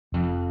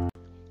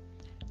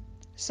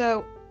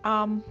So,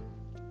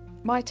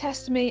 my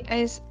testimony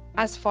is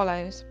as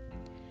follows.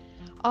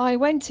 I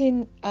went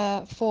in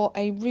for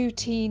a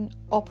routine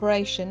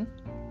operation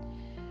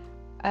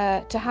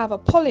to have a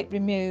polyp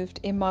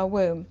removed in my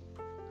womb.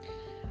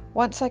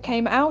 Once I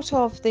came out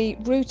of the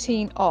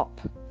routine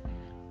op,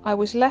 I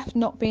was left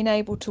not being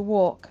able to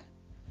walk.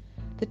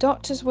 The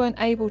doctors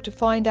weren't able to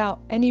find out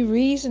any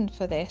reason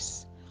for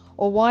this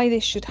or why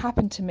this should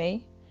happen to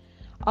me.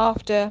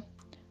 After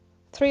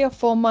 3 or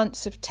 4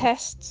 months of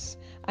tests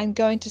and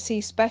going to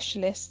see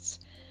specialists,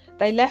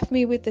 they left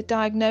me with the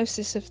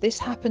diagnosis of this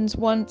happens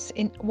once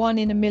in 1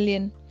 in a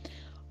million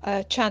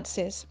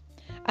chances,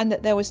 and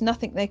that there was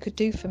nothing they could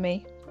do for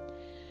me.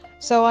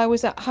 So I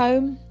was at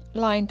home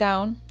lying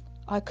down.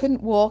 I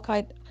couldn't walk.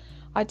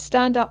 I'd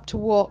stand up to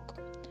walk,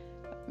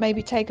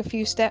 maybe take a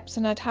few steps,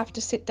 and I'd have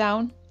to sit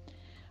down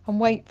and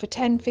wait for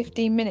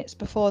 10-15 minutes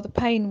before the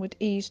pain would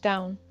ease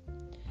down.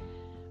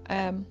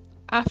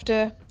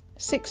 After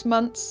 6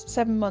 months,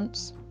 7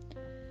 months,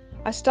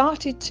 I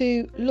started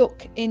to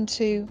look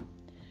into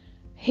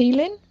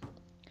healing.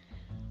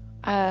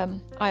 I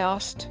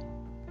asked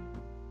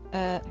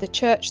the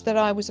church that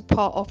I was a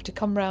part of to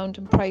come round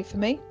and pray for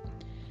me.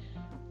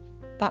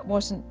 That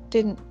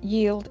didn't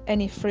yield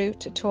any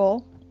fruit at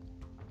all.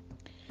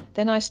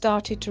 Then I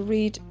started to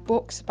read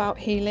books about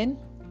healing.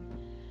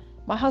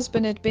 My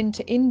husband had been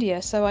to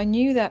India, so I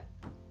knew that,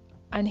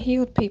 and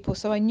healed people,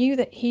 so I knew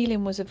that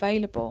healing was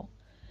available.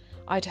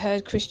 I'd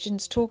heard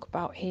Christians talk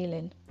about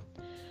healing.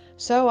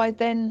 So I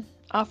then,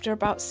 after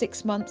about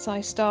 6 months,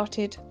 I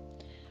started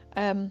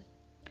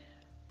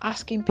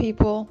asking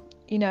people,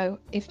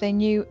 if they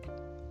knew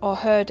or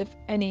heard of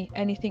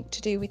anything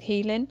to do with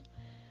healing.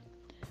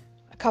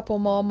 A couple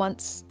more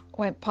months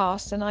went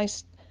past and I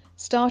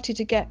started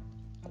to get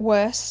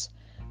worse.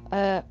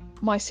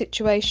 My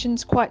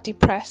situation's quite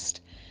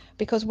depressed,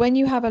 because when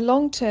you have a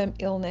long-term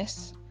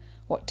illness,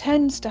 what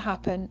tends to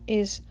happen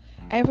is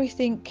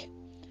everything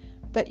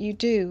that you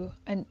do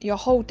and your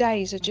whole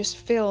days are just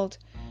filled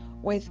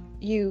with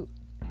you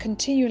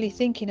continually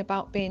thinking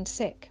about being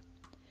sick.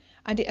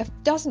 And it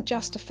doesn't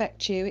just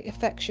affect you, it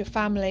affects your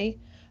family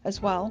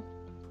as well.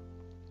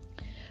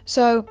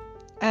 So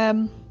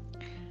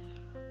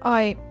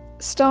I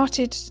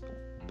started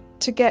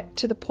to get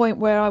to the point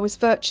where I was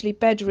virtually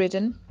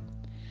bedridden.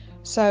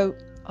 So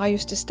I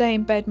used to stay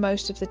in bed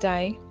most of the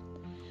day.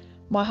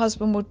 My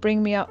husband would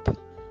bring me up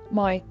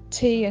my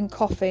tea and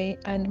coffee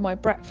and my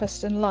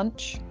breakfast and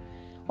lunch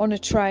on a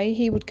tray.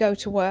 He would go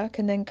to work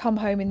and then come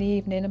home in the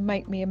evening and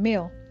make me a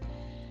meal.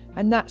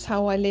 And that's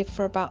how I lived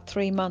for about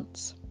 3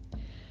 months.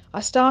 I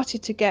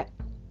started to get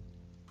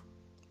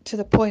to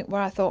the point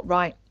where I thought,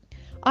 right,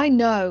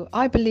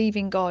 I believe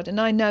in God and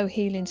I know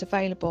healing's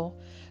available.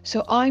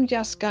 So I'm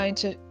just going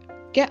to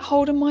get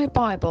hold of my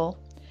Bible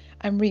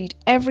and read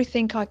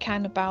everything I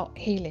can about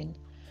healing.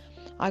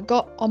 I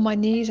got on my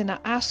knees and I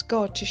asked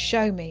God to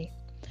show me.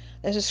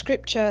 There's a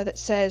scripture that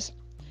says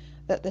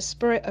that the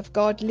Spirit of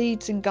God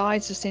leads and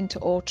guides us into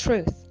all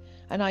truth.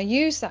 And I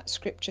used that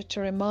scripture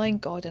to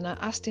remind God, and I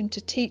asked him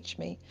to teach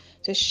me,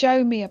 to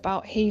show me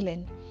about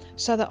healing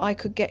so that I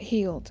could get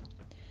healed.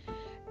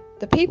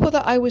 The people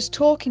that I was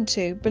talking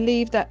to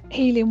believed that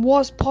healing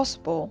was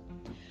possible,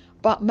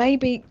 but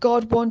maybe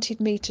God wanted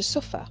me to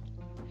suffer.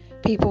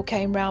 People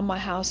came round my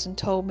house and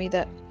told me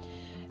that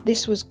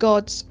this was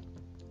God's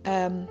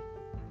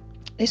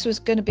this was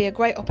going to be a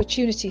great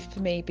opportunity for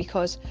me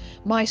because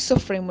my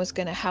suffering was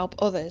going to help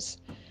others.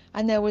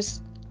 And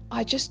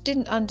I just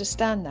didn't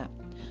understand that.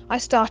 I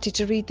started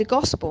to read the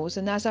Gospels,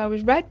 and as I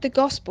read the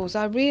Gospels,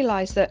 I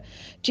realized that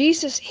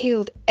Jesus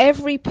healed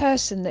every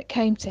person that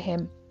came to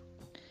him.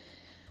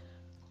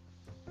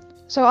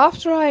 So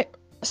after I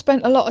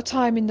spent a lot of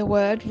time in the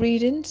Word,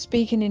 reading,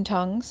 speaking in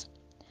tongues,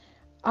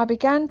 I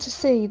began to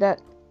see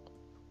that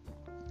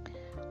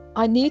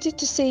I needed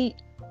to see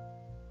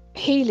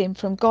healing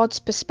from God's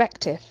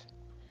perspective,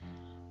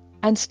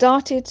 and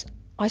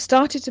I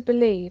started to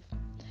believe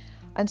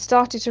and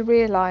started to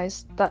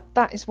realize that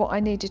that is what I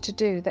needed to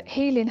do, that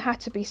healing had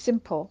to be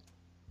simple.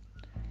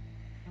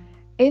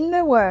 In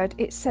the Word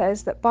it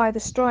says that by the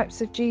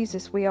stripes of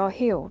Jesus we are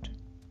healed,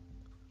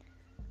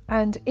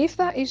 and if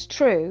that is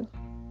true,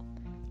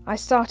 I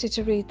started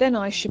to read, then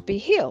I should be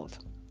healed.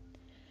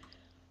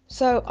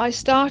 So I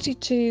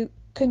started to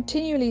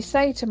continually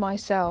say to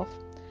myself,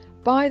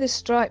 by the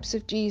stripes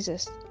of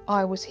Jesus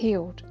I was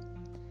healed.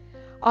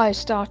 I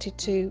started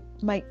to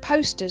make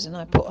posters, and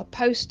I put a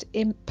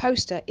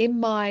poster in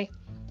my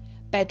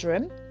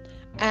bedroom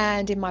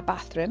and in my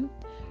bathroom,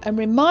 and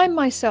remind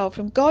myself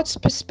from God's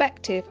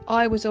perspective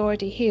I was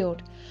already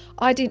healed.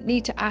 I didn't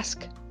need to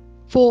ask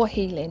for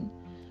healing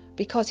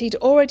because he'd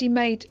already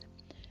made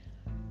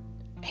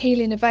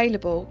healing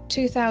available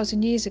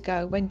 2,000 years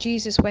ago when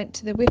Jesus went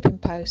to the whipping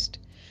post,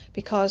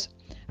 because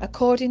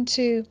according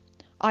to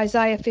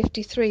Isaiah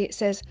 53 it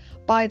says,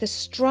 by the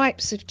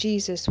stripes of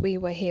Jesus we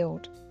were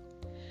healed.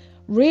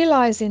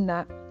 Realizing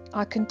that,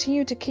 I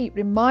continue to keep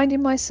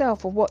reminding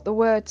myself of what the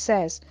Word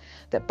says,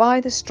 that by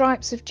the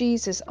stripes of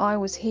Jesus I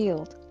was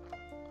healed.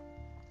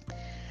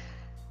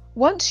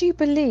 Once you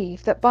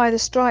believe that by the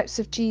stripes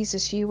of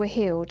Jesus you were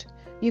healed,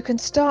 you can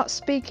start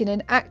speaking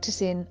and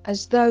acting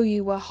as though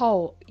you were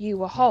whole.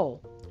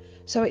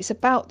 So it's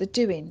about the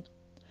doing.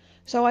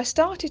 So I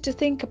started to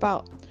think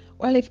about,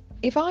 well, if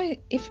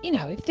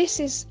this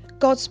is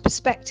God's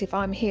perspective,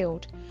 I'm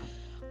healed.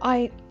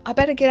 I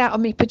better get out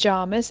of my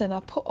pajamas, and I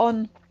put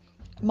on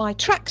my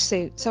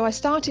tracksuit. So I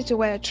started to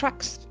wear a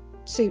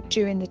tracksuit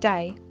during the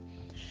day,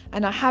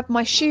 and I had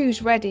my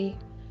shoes ready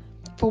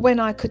for when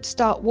I could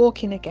start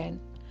walking again.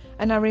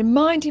 And I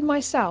reminded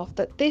myself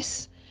that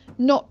this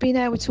not being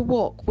able to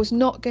walk was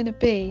not going to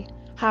be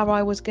how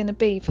I was going to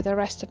be for the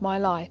rest of my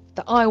life,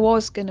 that I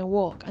was going to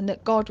walk and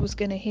that God was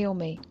going to heal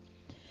me.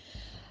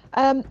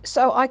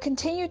 So I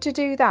continued to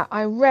do that.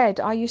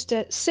 I used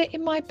to sit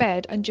in my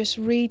bed and just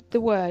read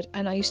the word,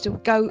 and I used to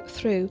go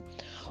through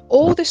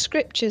all the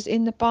scriptures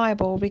in the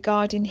Bible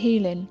regarding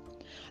healing,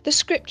 the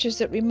scriptures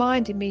that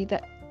reminded me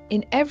that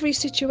in every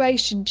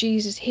situation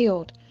Jesus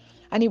healed.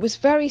 And it was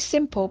very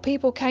simple.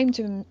 People came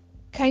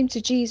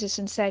to Jesus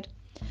and said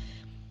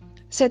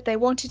they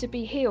wanted to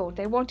be healed,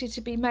 they wanted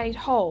to be made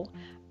whole,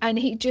 and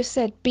he just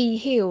said, be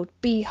healed,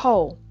 be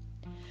whole.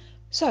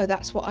 So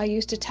that's what I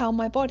used to tell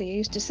my body. I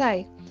used to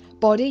say,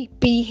 body,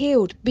 be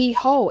healed, be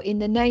whole in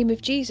the name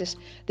of Jesus.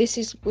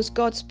 This was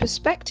God's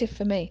perspective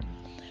for me.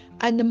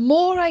 And the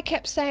more I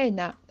kept saying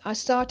that, I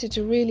started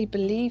to really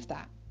believe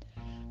that.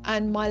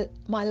 And my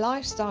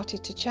life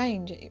started to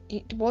change.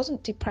 It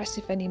wasn't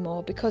depressive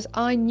anymore, because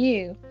I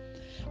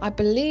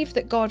believed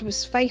that God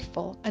was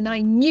faithful, and I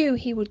knew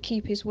he would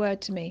keep his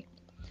word to me.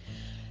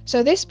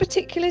 So this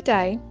particular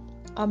day,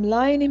 I'm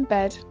lying in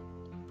bed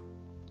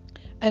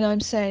and I'm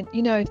saying,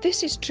 if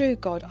this is true,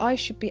 God, I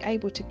should be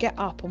able to get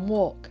up and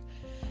walk.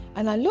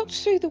 And I looked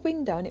through the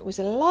window, and it was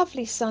a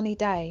lovely sunny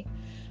day.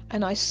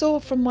 And I saw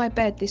from my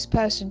bed this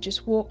person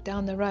just walk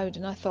down the road,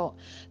 and I thought,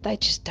 they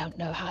just don't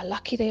know how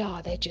lucky they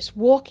are. They're just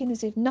walking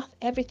as if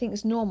everything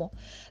is normal.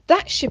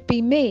 That should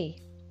be me.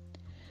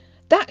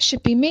 That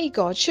should be me,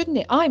 God, shouldn't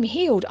it? I'm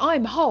healed,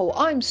 I'm whole,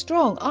 I'm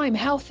strong, I'm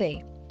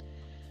healthy.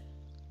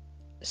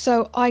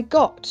 So I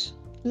got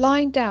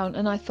lying down,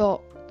 and I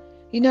thought,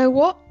 you know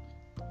what?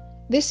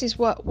 This is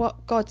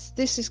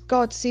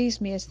God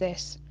sees me as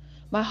this.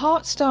 My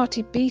heart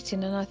started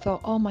beating, and I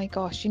thought, oh my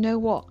gosh, you know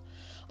what?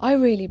 I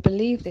really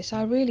believe this.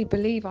 I really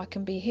believe I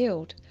can be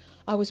healed.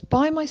 I was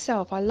by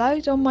myself. I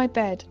laid on my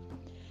bed,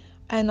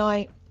 and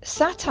I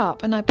sat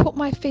up, and I put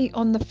my feet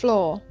on the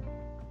floor.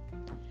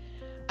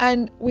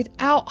 And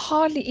without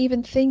hardly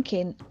even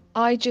thinking,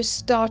 I just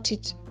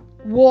started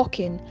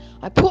walking.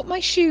 I put my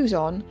shoes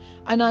on,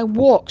 and I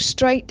walked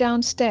straight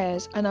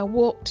downstairs, and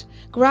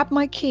grabbed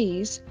my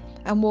keys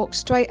and walked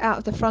straight out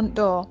of the front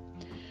door.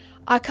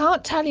 I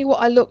can't tell you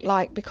what I looked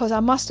like, because I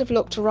must have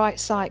looked right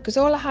side, because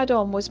all I had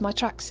on was my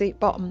tracksuit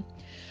bottom.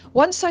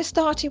 Once I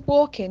started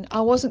walking,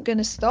 I wasn't going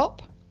to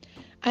stop,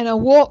 and I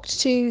walked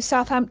to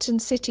Southampton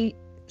City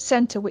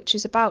Centre, which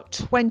is about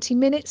 20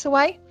 minutes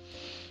away.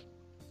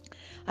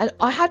 And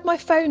I had my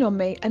phone on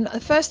me, and the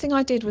first thing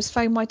I did was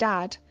phone my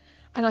dad,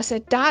 and I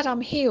said, Dad,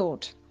 I'm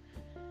healed.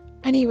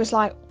 And he was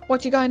like,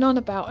 what are you going on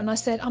about? And I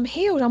said, I'm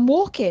healed, I'm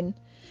walking.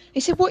 He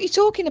said, what are you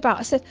talking about?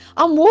 I said,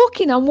 I'm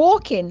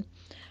walking.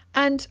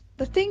 And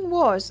the thing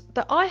was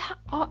that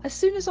as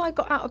soon as I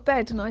got out of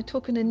bed and I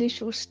took an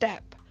initial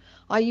step,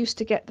 I used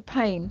to get the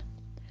pain.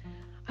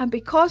 And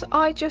because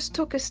I just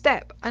took a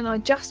step and I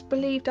just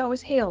believed I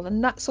was healed,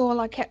 and that's all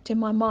I kept in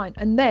my mind,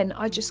 and then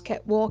I just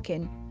kept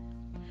walking.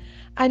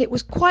 And it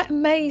was quite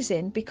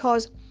amazing,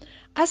 because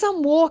as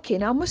I'm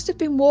walking, I must have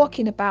been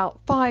walking about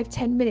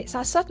 5-10 minutes.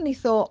 I suddenly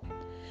thought,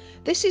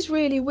 this is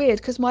really weird,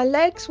 because my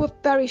legs were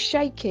very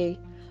shaky,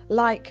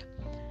 like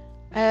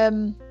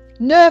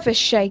nervous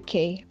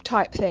shaky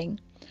type thing.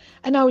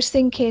 And I was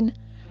thinking,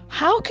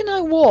 how can I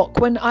walk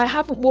when I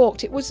haven't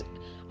walked?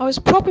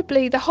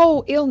 The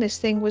whole illness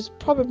thing was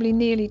probably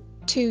nearly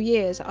 2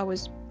 years I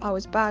was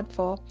bad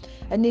for,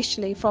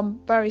 initially,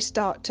 from very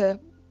start to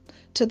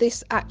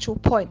this actual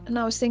point. And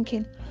I was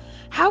thinking,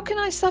 how can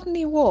I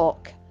suddenly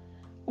walk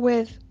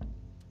with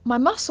my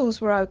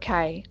muscles were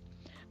okay?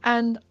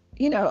 And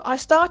I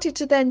started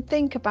to then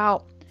think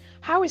about,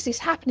 how is this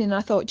happening?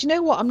 I thought, do you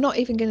know what? I'm not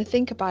even going to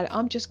think about it.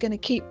 I'm just going to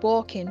keep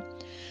walking.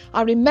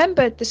 I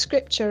remembered the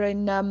scripture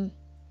in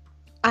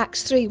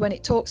Acts 3 when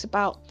it talks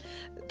about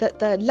that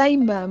the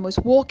lame man was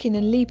walking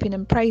and leaping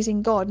and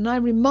praising God. And I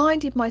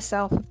reminded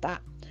myself of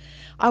that.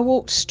 I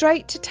walked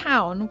straight to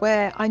town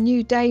where I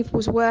knew Dave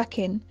was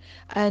working,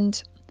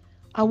 and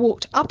I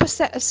walked up a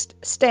set of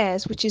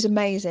stairs, which is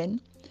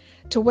amazing,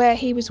 to where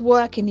he was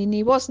working, and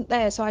he wasn't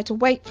there, so I had to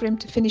wait for him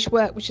to finish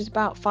work, which is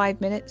about 10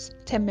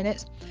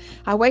 minutes.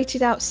 I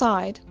waited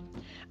outside,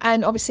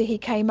 and obviously he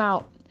came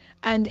out,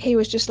 and he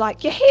was just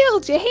like, you're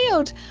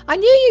healed, I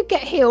knew you'd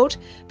get healed,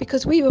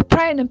 because we were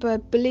praying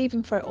and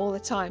believing for it all the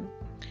time.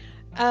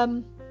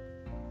 And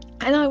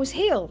I was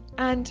healed,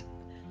 and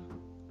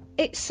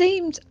it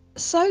seemed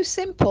so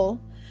simple,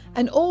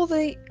 and all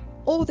the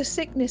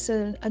sickness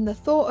and the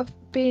thought of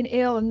being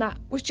ill and that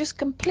was just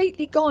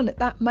completely gone at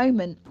that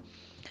moment.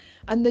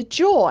 And the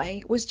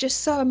joy was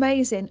just so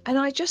amazing. And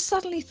I just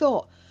suddenly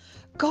thought,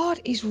 God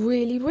is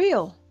really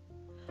real.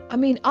 I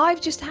mean,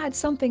 I've just had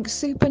something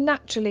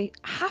supernaturally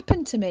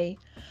happen to me.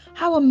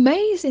 How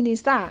amazing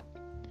is that?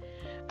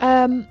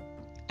 And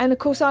of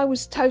course, I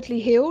was totally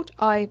healed.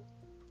 I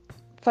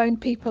phoned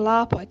people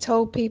up. I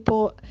told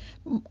people.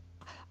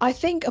 I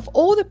think of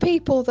all the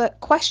people that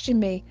question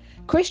me,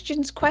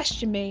 Christians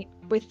question me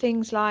with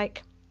things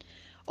like,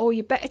 oh,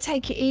 you better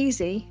take it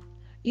easy,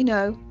 you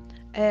know,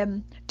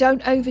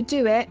 don't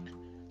overdo it,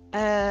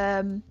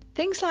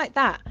 things like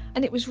that.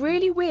 And it was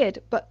really weird.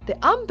 But the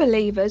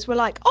unbelievers were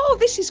like, oh,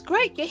 this is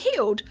great, you're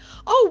healed.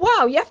 Oh,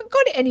 wow, you haven't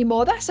got it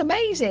anymore. That's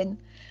amazing.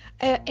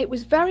 It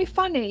was very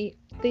funny,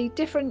 the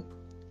different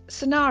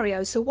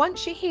scenarios. So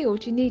once you're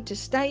healed, you need to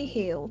stay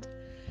healed.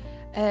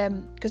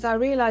 Because I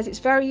realise it's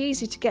very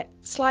easy to get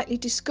slightly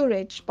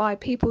discouraged by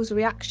people's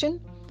reaction.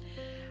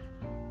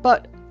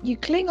 But you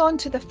cling on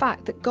to the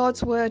fact that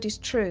God's word is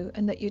true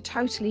and that you're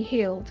totally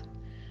healed.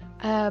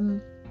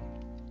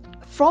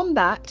 From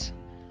that,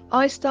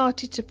 I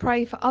started to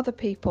pray for other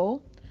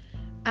people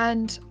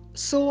and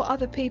saw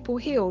other people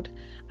healed.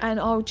 And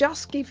I'll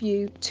just give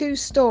you 2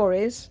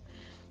 stories,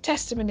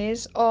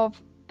 testimonies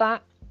of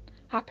that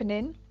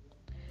happening.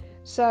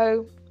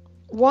 So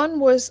one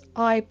was,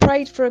 I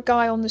prayed for a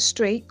guy on the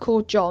street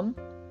called John,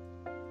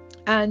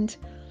 and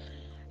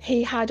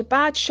he had a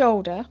bad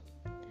shoulder,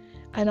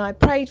 and I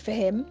prayed for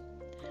him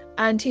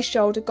and his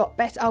shoulder got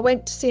better. I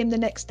went to see him the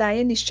next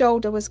day and his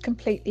shoulder was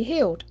completely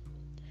healed.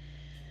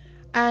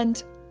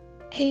 And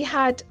he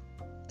had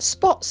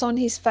spots on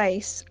his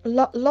face,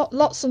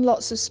 lots and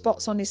lots of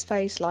spots on his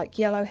face, like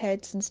yellow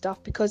heads and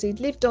stuff, because he'd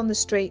lived on the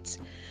streets.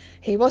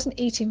 He wasn't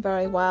eating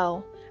very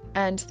well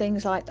and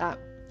things like that.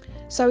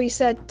 So he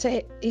said,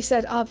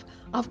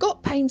 I've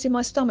got pains in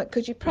my stomach.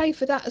 Could you pray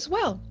for that as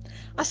well?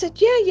 I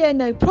said, yeah,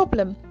 no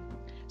problem.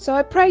 So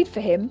I prayed for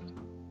him.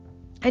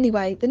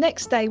 Anyway, the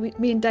next day,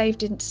 me and Dave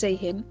didn't see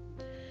him.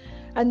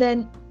 And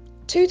then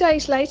 2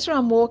 days later,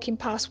 I'm walking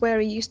past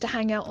where he used to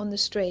hang out on the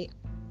street.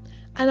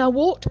 And I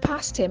walked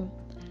past him.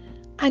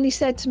 And he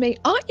said to me,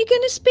 aren't you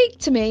going to speak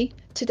to me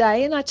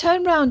today? And I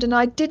turned round and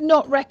I did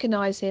not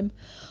recognise him.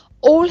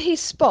 All his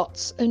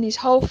spots and his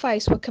whole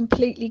face were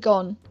completely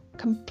gone.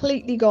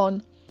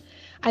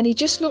 And he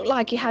just looked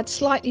like he had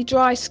slightly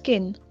dry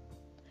skin.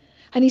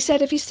 And he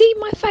said, have you seen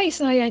my face?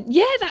 And I went,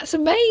 yeah, that's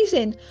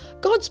amazing.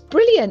 God's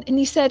brilliant. And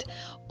he said,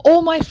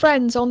 all my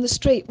friends on the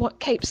street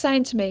kept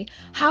saying to me,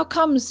 how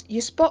comes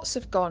your spots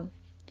have gone?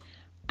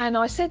 And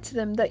I said to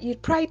them that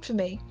you'd prayed for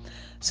me.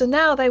 So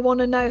now they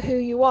want to know who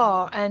you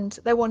are and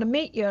they want to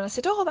meet you. And I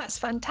said, oh, that's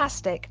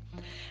fantastic.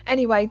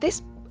 Anyway,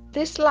 this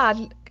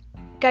lad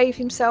gave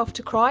himself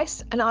to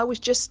Christ and I was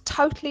just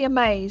totally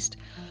amazed.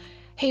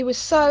 He was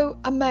so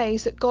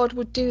amazed that God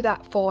would do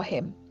that for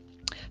him.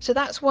 So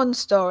that's one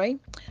story.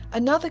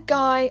 Another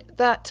guy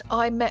that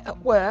I met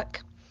at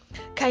work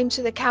came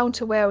to the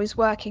counter where I was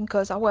working,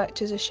 because I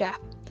worked as a chef,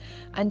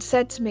 and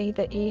said to me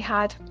that he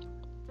had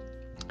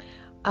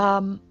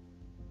a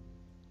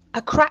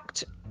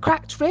cracked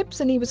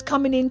ribs and he was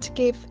coming in to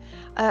give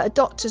a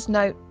doctor's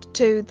note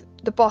to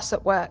the boss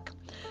at work.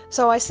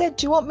 So I said,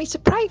 do you want me to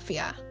pray for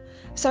you?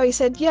 So he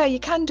said, yeah, you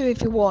can do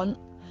if you want.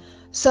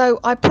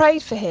 So I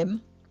prayed for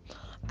him.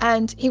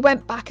 And he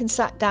went back and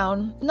sat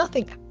down.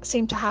 Nothing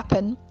seemed to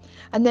happen.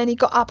 And then he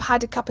got up,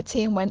 had a cup of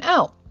tea and went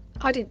out.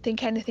 I didn't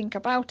think anything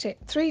about it.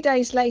 3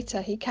 days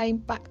later, he came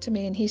back to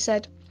me and he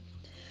said,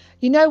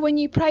 you know, when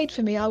you prayed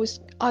for me,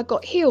 I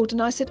got healed.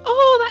 And I said,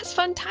 oh, that's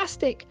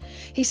fantastic.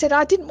 He said,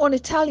 I didn't want to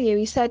tell you.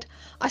 He said,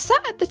 I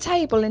sat at the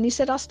table and he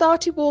said, I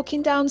started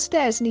walking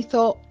downstairs and he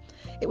thought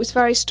it was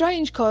very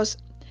strange because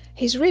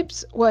his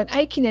ribs weren't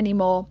aching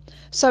anymore.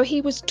 So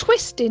he was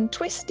twisting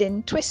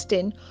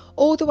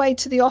all the way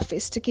to the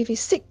office to give his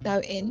sick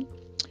note in.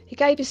 He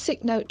gave his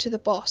sick note to the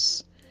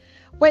boss,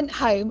 went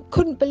home,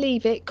 couldn't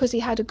believe it because he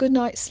had a good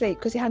night's sleep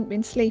because he hadn't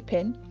been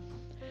sleeping.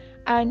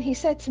 And he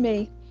said to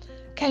me,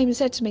 came and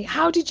said to me,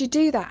 how did you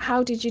do that?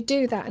 How did you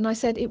do that? And I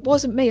said, it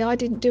wasn't me. I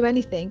didn't do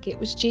anything. It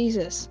was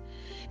Jesus.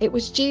 It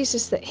was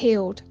Jesus that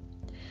healed.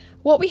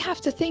 What we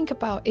have to think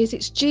about is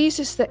it's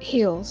Jesus that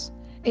heals.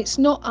 It's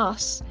not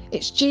us.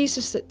 It's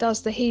Jesus that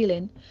does the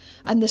healing.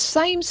 And the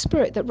same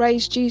Spirit that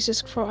raised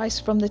Jesus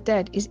Christ from the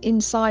dead is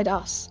inside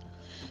us.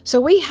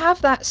 So we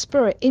have that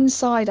Spirit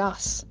inside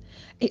us.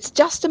 It's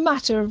just a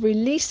matter of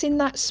releasing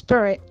that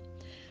Spirit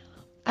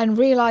and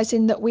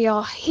realizing that we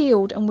are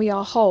healed and we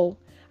are whole,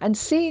 and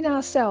seeing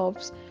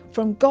ourselves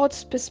from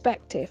God's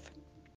perspective.